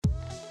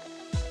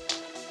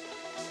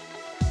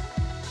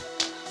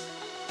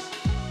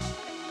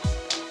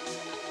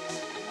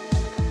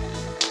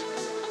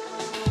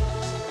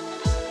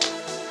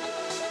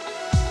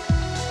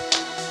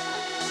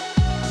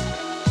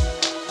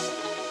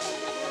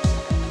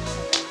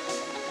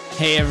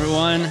Hey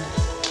everyone,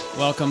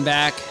 welcome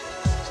back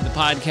to the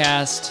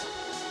podcast.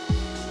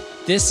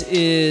 This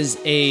is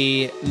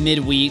a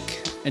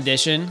midweek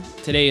edition.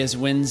 Today is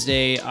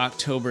Wednesday,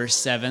 October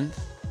 7th.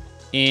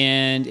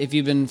 And if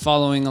you've been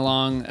following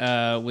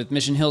along with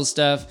Mission Hill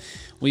stuff,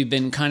 we've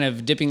been kind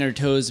of dipping our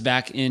toes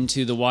back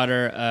into the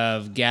water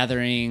of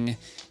gathering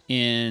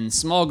in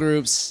small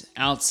groups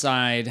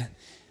outside,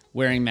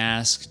 wearing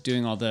masks,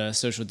 doing all the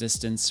social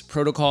distance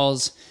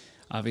protocols.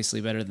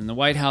 Obviously better than the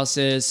White House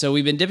is. So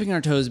we've been dipping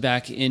our toes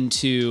back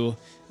into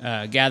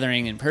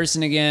gathering in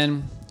person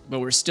again, but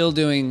we're still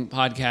doing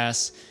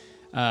podcasts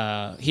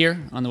here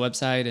on the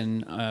website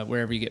and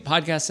wherever you get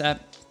podcasts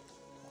at.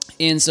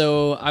 And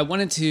so I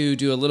wanted to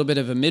do a little bit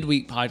of a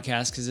midweek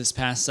podcast because this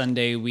past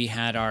Sunday we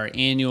had our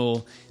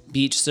annual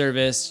beach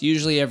service.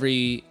 Usually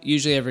every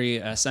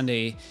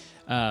Sunday,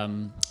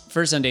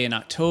 first Sunday in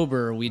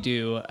October, we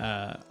do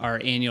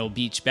our annual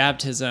beach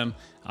baptism.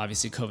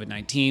 Obviously,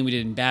 COVID-19, we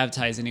didn't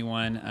baptize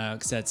anyone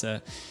because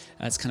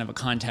that's kind of a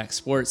contact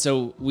sport.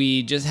 So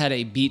we just had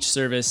a beach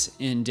service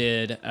and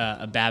did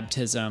a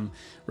baptism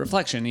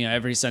reflection. You know,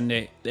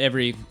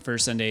 every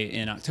first Sunday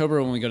in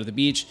October when we go to the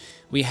beach,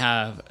 we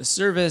have a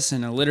service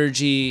and a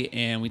liturgy,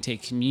 and we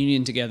take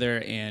communion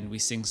together, and we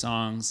sing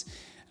songs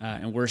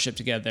and worship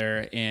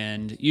together.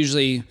 And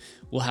usually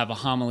we'll have a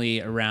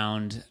homily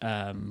around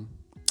a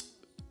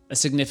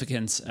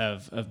significance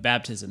of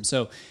baptism.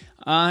 So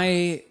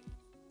I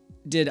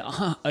did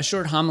a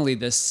short homily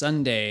this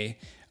Sunday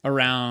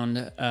around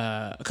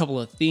a couple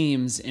of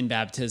themes in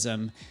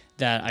baptism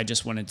that I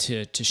just wanted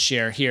to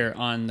share here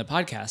on the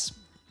podcast.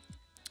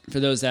 For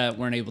those that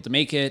weren't able to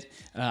make it,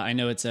 I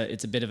know it's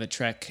a bit of a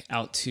trek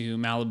out to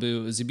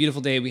Malibu. It was a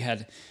beautiful day. We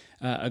had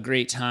a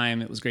great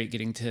time. It was great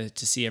getting to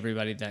see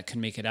everybody that could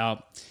make it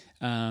out.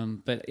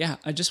 But yeah,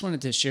 I just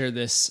wanted to share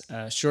this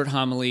short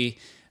homily.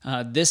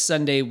 This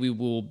Sunday, we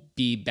will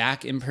be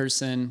back in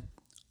person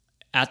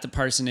at the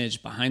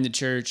parsonage behind the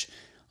church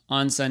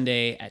on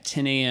Sunday at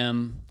 10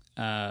 a.m.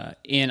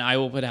 And I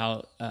will put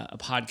out a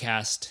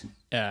podcast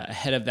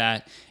ahead of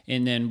that.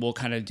 And then we'll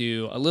kind of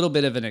do a little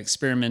bit of an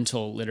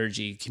experimental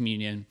liturgy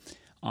communion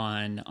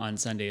on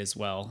Sunday as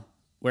well.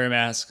 Wear a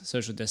mask,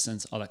 social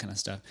distance, all that kind of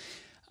stuff.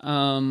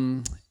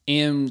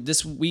 And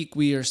this week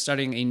we are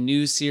starting a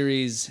new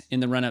series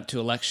in the run-up to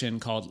election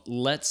called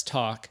Let's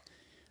Talk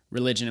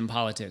Religion and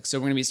Politics. So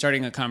we're going to be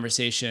starting a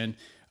conversation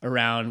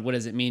around what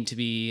does it mean to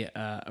be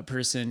a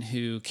person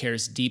who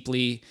cares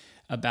deeply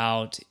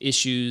about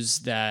issues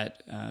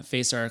that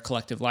face our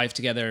collective life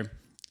together,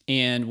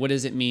 and what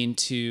does it mean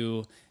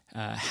to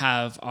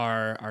have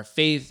our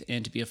faith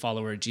and to be a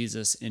follower of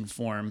Jesus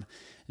inform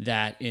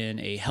that in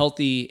a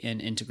healthy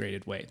and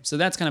integrated way. So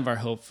that's kind of our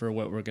hope for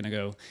where we're going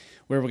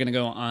to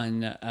go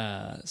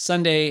on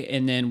Sunday,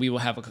 and then we will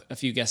have a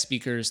few guest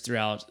speakers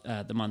throughout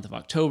the month of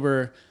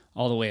October,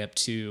 all the way up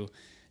to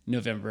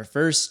November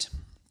 1st.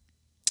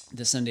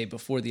 The Sunday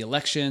before the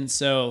election.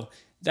 So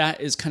that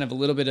is kind of a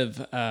little bit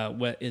of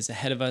what is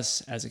ahead of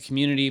us as a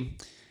community,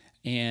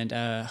 and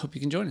hope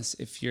you can join us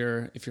if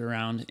you're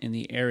around in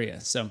the area.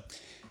 So,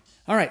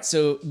 all right.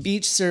 So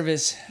beach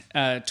service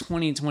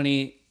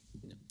 2020.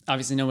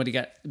 Obviously, nobody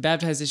got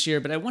baptized this year,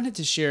 but I wanted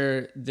to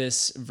share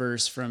this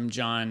verse from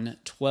John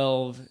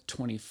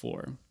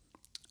 12:24.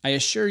 I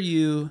assure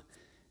you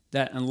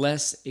that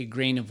unless a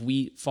grain of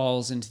wheat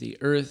falls into the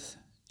earth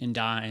and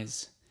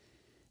dies,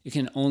 it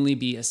can only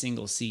be a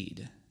single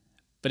seed.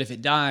 But if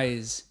it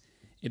dies,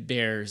 it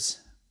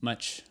bears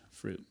much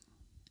fruit.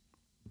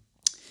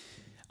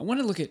 I want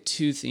to look at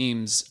two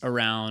themes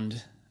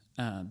around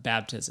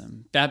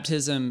baptism.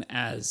 Baptism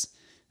as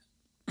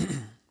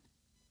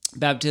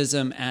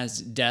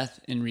death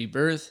and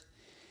rebirth,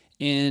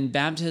 and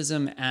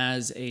baptism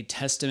as a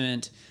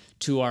testament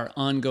to our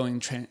ongoing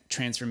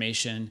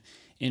transformation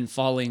in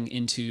falling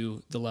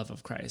into the love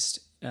of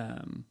Christ.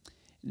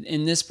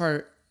 In this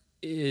part,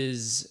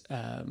 is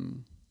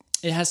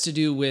it has to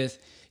do with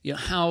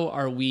how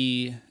are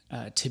we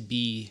to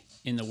be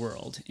in the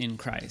world in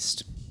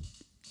Christ.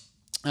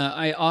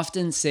 I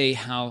often say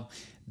how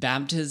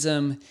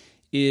baptism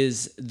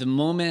is the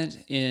moment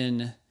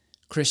in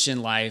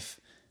Christian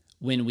life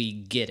when we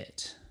get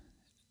it,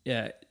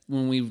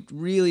 when we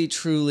really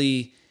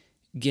truly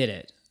get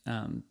it.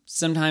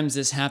 Sometimes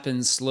this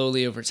happens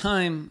slowly over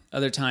time.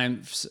 Other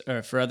times,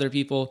 for other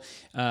people,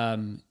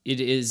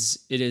 it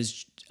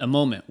is a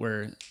moment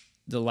where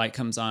the light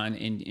comes on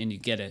and you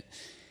get it.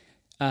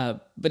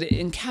 But it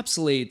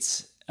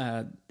encapsulates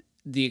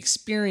the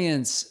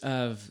experience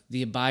of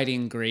the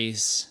abiding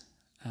grace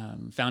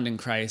found in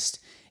Christ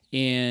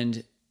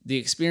and the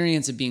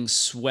experience of being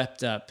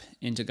swept up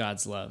into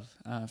God's love.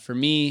 For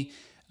me,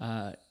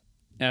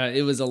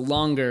 it was a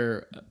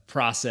longer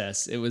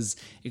process. It was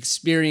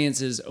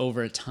experiences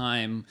over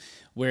time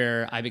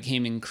where I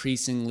became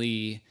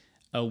increasingly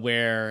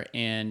aware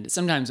and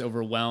sometimes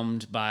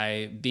overwhelmed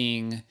by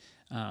being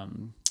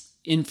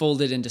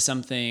enfolded into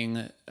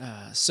something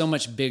so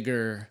much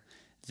bigger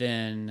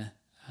than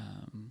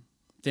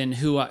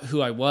who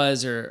I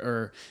was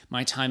or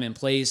my time and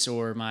place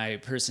or my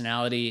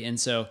personality. And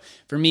so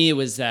for me, it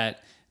was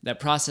that that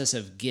process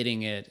of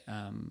getting it,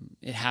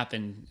 it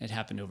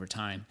happened over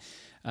time.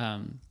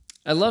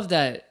 I love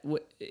that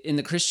in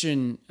the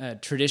Christian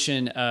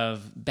tradition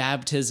of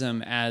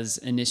baptism as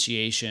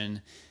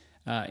initiation,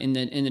 in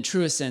the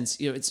truest sense,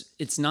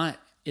 it's not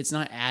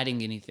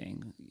adding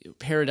anything.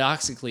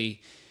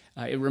 Paradoxically,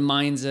 it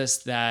reminds us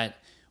that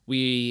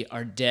we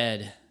are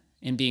dead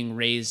and being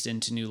raised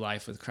into new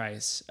life with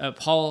Christ.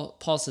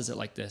 Paul says it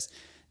like this: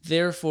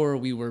 "Therefore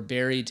we were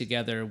buried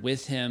together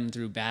with him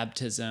through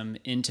baptism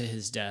into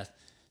his death,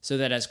 so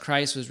that as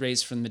Christ was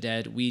raised from the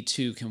dead, we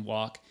too can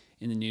walk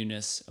in the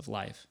newness of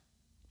life."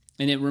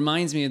 And it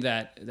reminds me of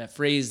that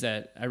phrase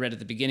that I read at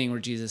the beginning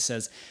where Jesus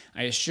says,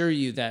 "I assure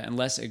you that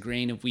unless a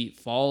grain of wheat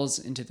falls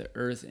into the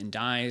earth and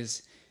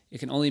dies, it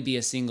can only be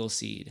a single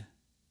seed.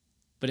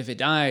 But if it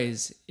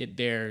dies, it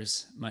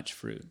bears much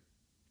fruit."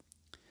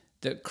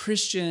 The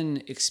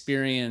Christian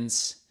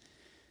experience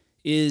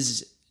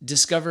is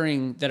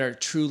discovering that our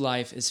true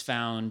life is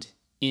found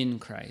in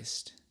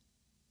Christ.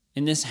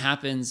 And this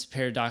happens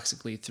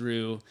paradoxically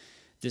through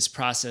this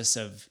process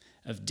of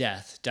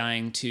death,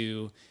 dying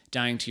to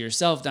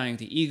yourself, dying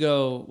to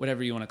ego,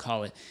 whatever you want to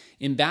call it.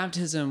 In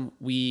baptism,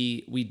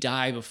 we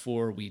die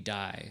before we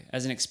die,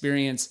 as an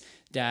experience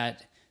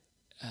that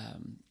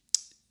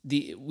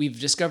we've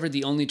discovered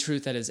the only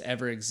truth that has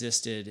ever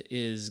existed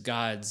is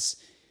God's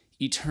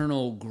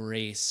eternal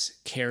grace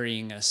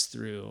carrying us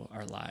through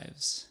our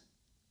lives.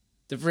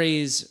 The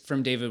phrase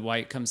from David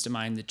White comes to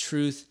mind: "The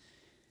truth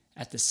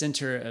at the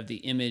center of the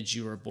image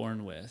you were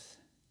born with."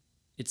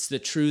 It's the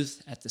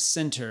truth at the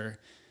center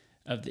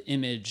of the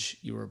image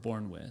you were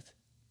born with.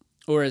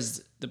 Or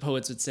as the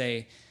poets would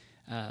say,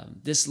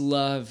 this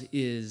love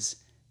is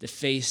the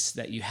face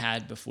that you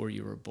had before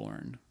you were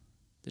born.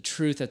 The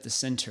truth at the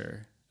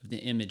center of the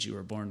image you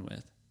were born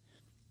with.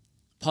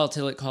 Paul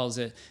Tillich calls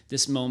it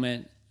this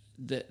moment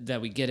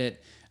that we get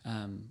it,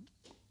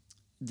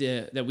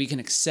 that we can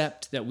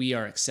accept that we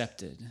are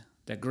accepted.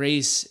 That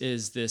grace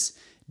is this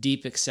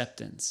deep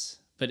acceptance,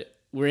 but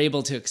we're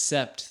able to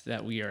accept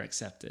that we are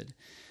accepted.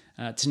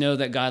 To know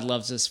that God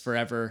loves us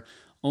forever,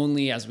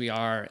 only as we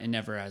are and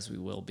never as we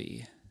will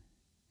be.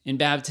 In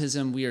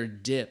baptism, we are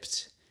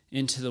dipped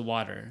into the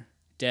water,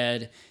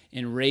 dead,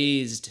 and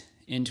raised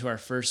into our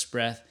first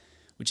breath,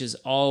 which is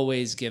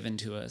always given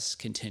to us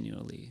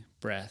continually.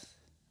 Breath,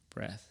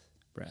 breath,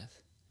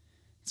 breath.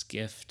 It's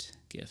gift,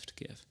 gift,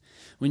 gift.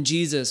 When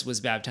Jesus was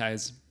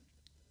baptized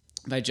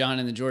by John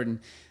in the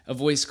Jordan, a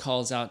voice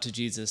calls out to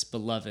Jesus,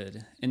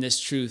 "Beloved," and this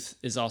truth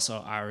is also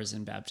ours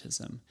in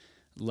baptism.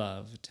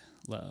 Loved,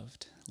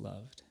 loved,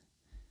 loved.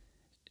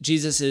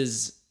 Jesus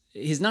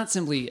he's not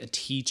simply a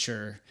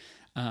teacher,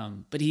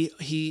 but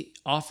he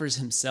offers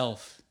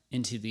himself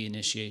into the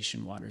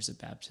initiation waters of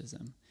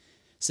baptism,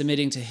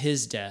 submitting to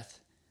his death,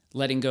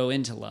 letting go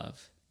into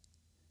love.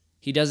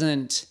 He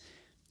doesn't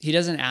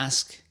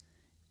ask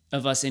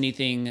of us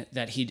anything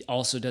that he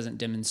also doesn't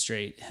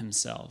demonstrate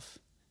himself: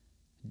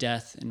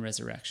 death and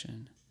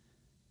resurrection.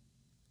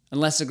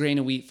 Unless a grain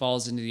of wheat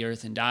falls into the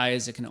earth and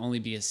dies, it can only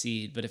be a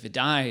seed, but if it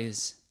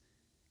dies,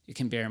 it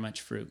can bear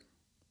much fruit.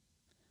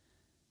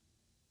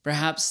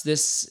 Perhaps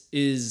this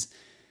is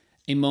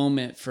a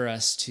moment for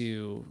us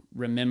to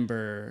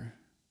remember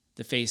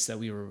the face that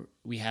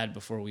we had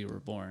before we were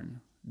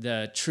born,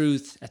 the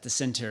truth at the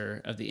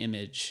center of the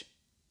image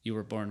you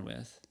were born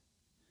with.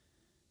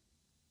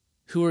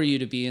 Who are you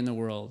to be in the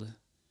world?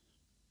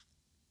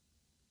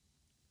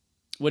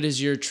 What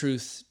is your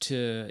truth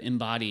to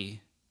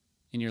embody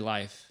in your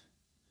life?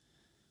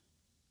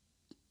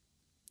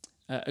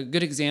 A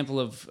good example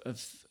of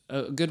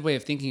a good way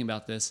of thinking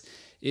about this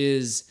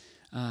is,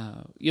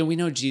 we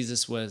know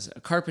Jesus was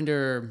a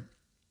carpenter,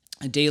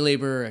 a day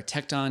laborer, a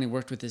tekton. He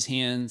worked with his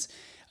hands.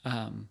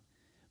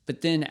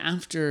 But then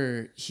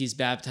after he's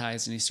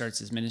baptized and he starts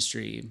his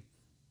ministry,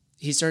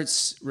 he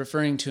starts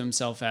referring to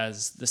himself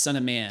as the Son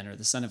of Man or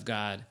the Son of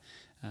God.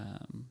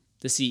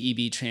 The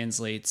CEB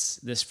translates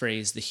this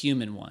phrase, the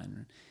human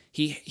one.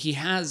 He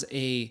has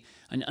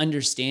an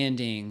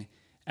understanding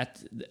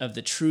of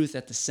the truth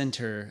at the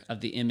center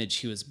of the image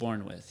he was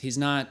born with. He's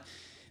not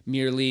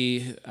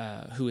merely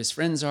who his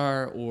friends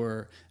are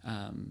or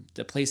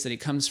the place that he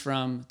comes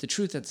from. The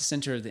truth at the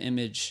center of the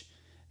image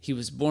he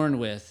was born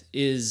with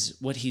is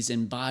what he's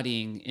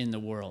embodying in the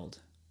world,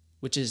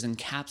 which is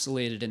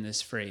encapsulated in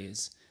this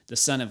phrase: the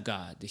Son of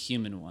God, the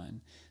human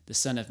one, the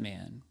Son of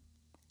Man.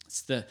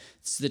 It's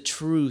the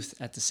truth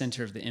at the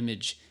center of the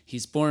image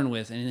he's born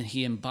with, and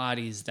he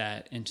embodies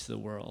that into the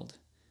world.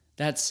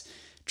 That's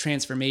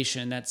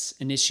transformation, that's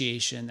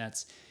initiation,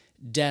 that's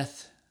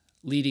death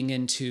leading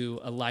into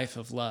a life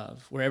of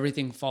love where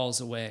everything falls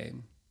away.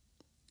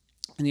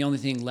 And the only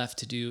thing left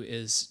to do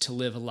is to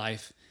live a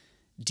life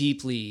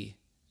deeply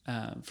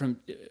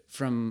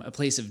from a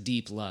place of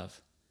deep love.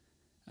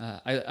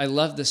 I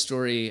love the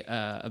story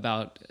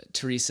about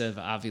Teresa of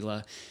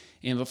Avila.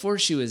 And before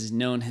she was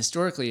known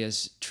historically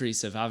as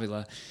Teresa of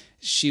Avila,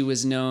 she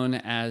was known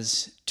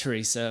as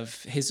Teresa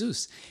of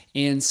Jesus.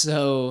 And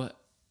so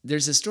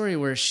there's a story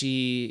where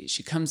she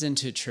comes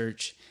into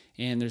church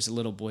and there's a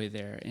little boy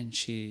there, and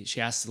she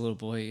asks the little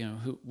boy,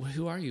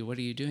 who are you? What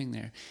are you doing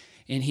there?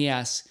 And he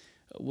asks,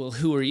 well,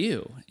 who are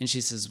you? And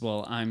she says,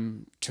 well,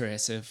 I'm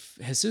Teresa of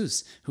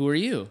Jesus. Who are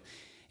you?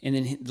 And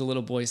then the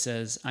little boy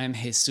says, I'm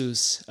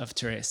Jesus of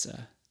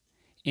Teresa.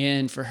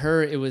 And for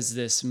her, it was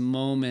this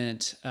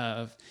moment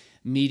of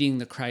meeting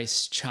the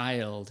Christ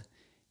child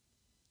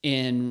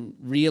and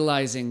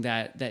realizing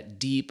that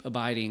deep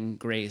abiding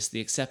grace, the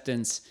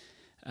acceptance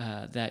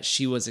that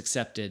she was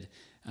accepted.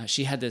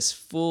 She had this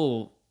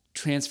full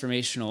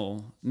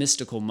transformational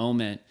mystical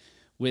moment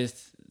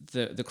with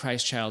the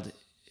Christ child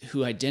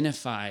who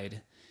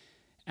identified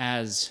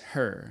as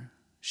her.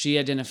 She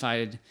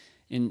identified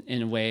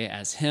in a way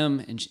as him,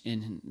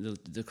 and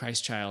the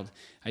Christ child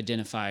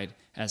identified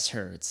as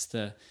her. It's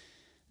the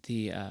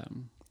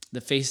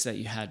face that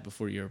you had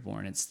before you were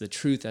born. It's the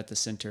truth at the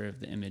center of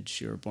the image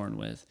you were born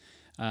with.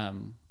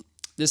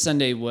 This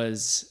Sunday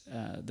was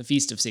the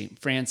feast of St.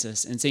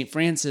 Francis, and St.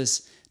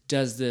 Francis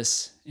does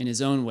this in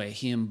his own way.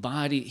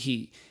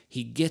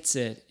 He gets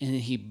it, and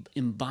he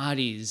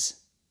embodies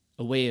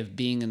a way of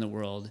being in the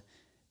world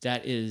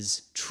that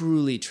is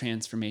truly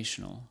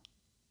transformational.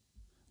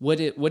 What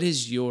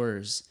is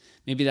yours?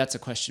 Maybe that's a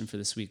question for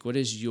this week. What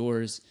is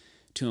yours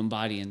to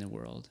embody in the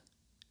world?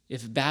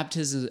 If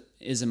baptism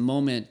is a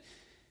moment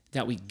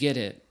that we get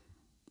it,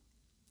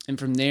 and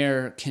from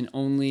there can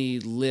only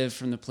live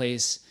from the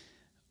place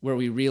where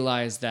we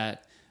realize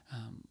that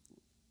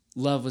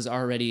love was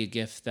already a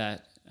gift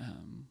that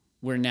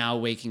we're now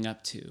waking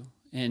up to.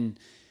 And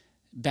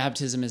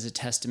baptism is a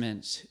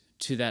testament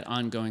to that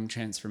ongoing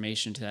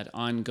transformation, to that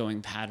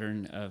ongoing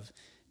pattern of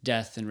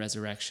death and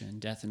resurrection,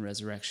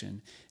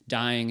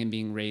 dying and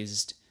being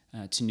raised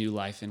to new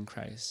life in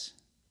Christ.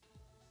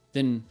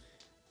 Then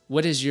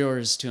what is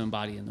yours to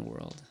embody in the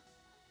world?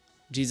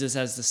 Jesus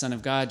as the Son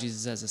of God,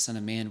 Jesus as the Son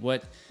of Man.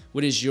 What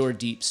is your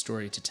deep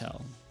story to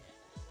tell?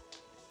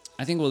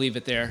 I think we'll leave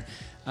it there.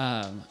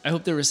 I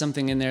hope there was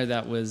something in there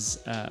that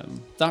was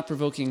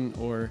thought-provoking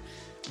or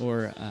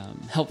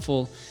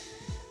helpful.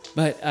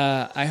 But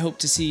I hope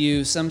to see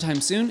you sometime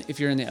soon if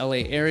you're in the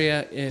LA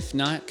area. If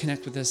not,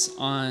 connect with us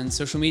on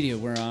social media.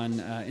 We're on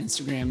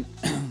Instagram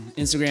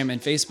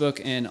and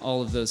Facebook and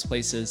all of those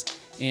places.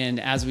 And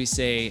as we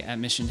say at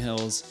Mission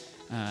Hills,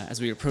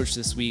 as we approach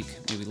this week,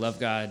 may we love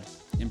God,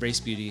 embrace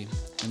beauty,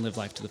 and live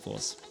life to the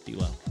fullest. Be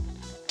well.